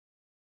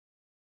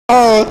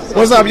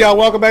What's up, y'all?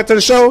 Welcome back to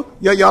the show.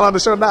 Y'all on the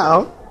show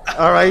now.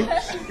 All right.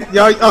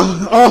 Y'all,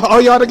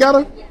 y'all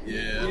together?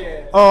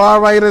 Yeah. Oh,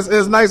 all right.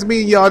 It's nice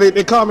meeting y'all.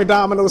 They call me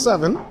Domino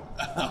 7. All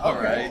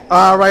right.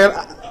 All right.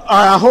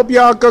 I hope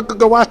y'all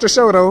go watch the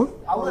show, though.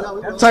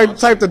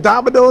 Type the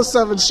Domino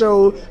 7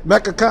 show,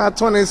 MechaCon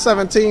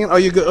 2017, or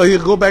you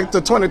go back to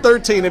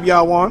 2013 if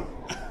y'all want.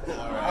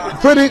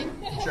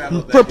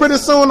 Pretty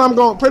soon I'm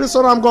going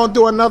to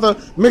do another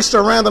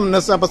mixture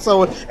randomness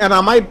episode, and I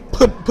might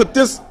put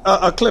this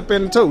a clip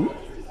in too.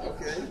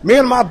 Okay. Me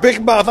and my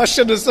big mouth, I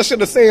should have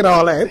said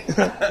all that.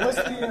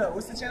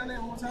 What's the channel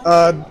name one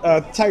more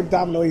time? Type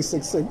Domino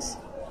 866.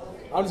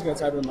 I'm just gonna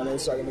type it in my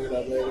notes so I can look it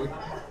up later.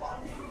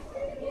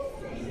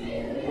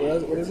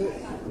 What is it?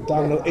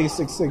 Domino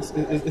 866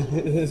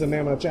 is the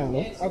name of the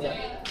channel.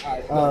 Okay.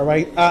 All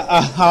right.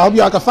 I hope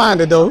y'all can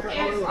find it though.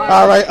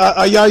 All right.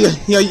 Y'all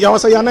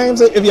want to say your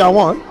names if y'all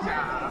want.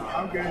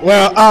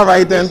 Well, all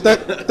right then.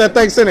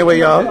 Thanks anyway,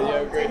 y'all.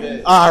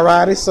 All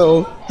righty.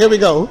 So here we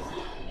go.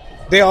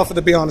 They offered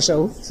to be on the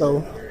show,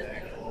 so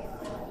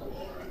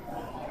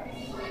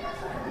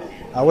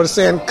I would have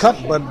said cut,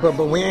 but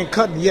we ain't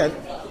cut yet.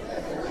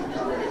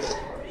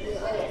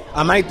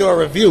 I might do a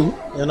review,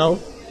 you know.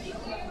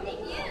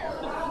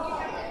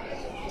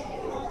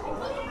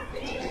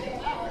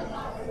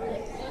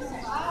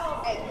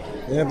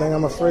 Anything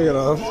I'm afraid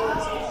of.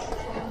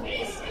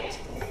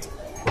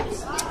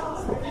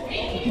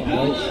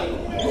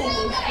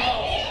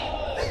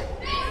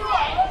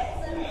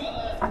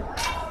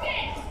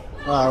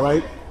 All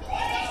right.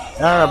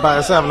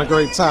 Everybody's having a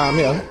great time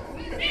here.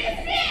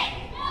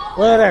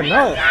 Where that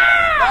noise?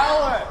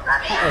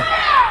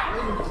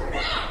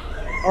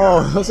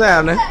 Oh, what's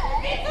happening?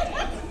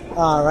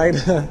 All right.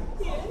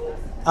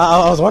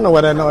 I was wondering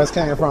where that noise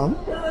came from.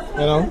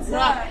 You know.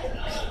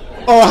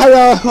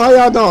 Oh, how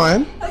y'all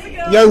doing?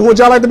 Yeah, would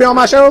y'all like to be on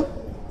my show?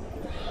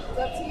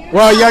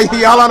 Well,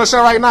 y'all on the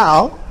show right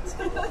now.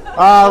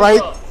 All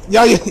right.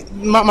 Y'all,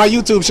 my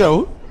YouTube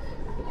show.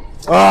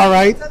 All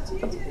right.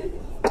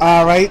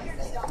 All right.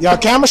 Y'all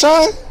camera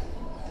shy?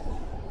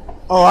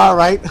 Oh, all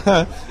right.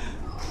 Well,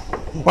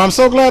 I'm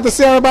so glad to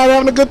see everybody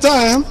having a good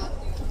time.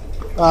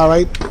 All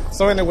right.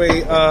 So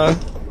anyway,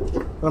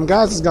 them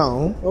guys is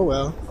gone. Oh,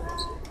 well.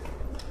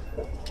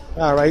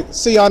 All right.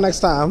 See y'all next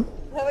time.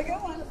 Have a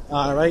good one.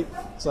 All right.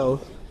 So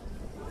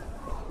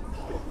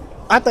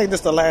I think this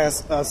is the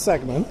last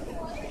segment.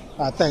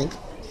 I think.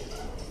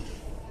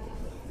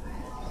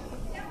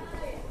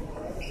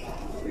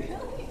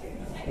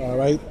 All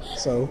right.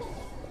 So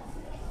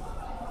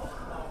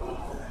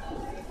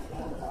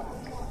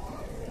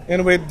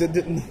anyway,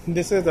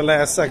 this is the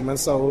last segment.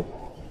 So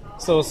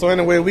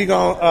anyway, we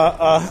gonna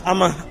I'm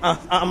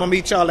gonna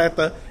meet y'all at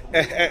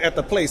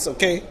the place,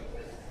 okay?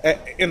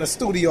 In the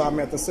studio, I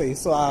meant to say.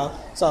 So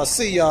I'll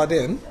see y'all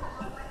then.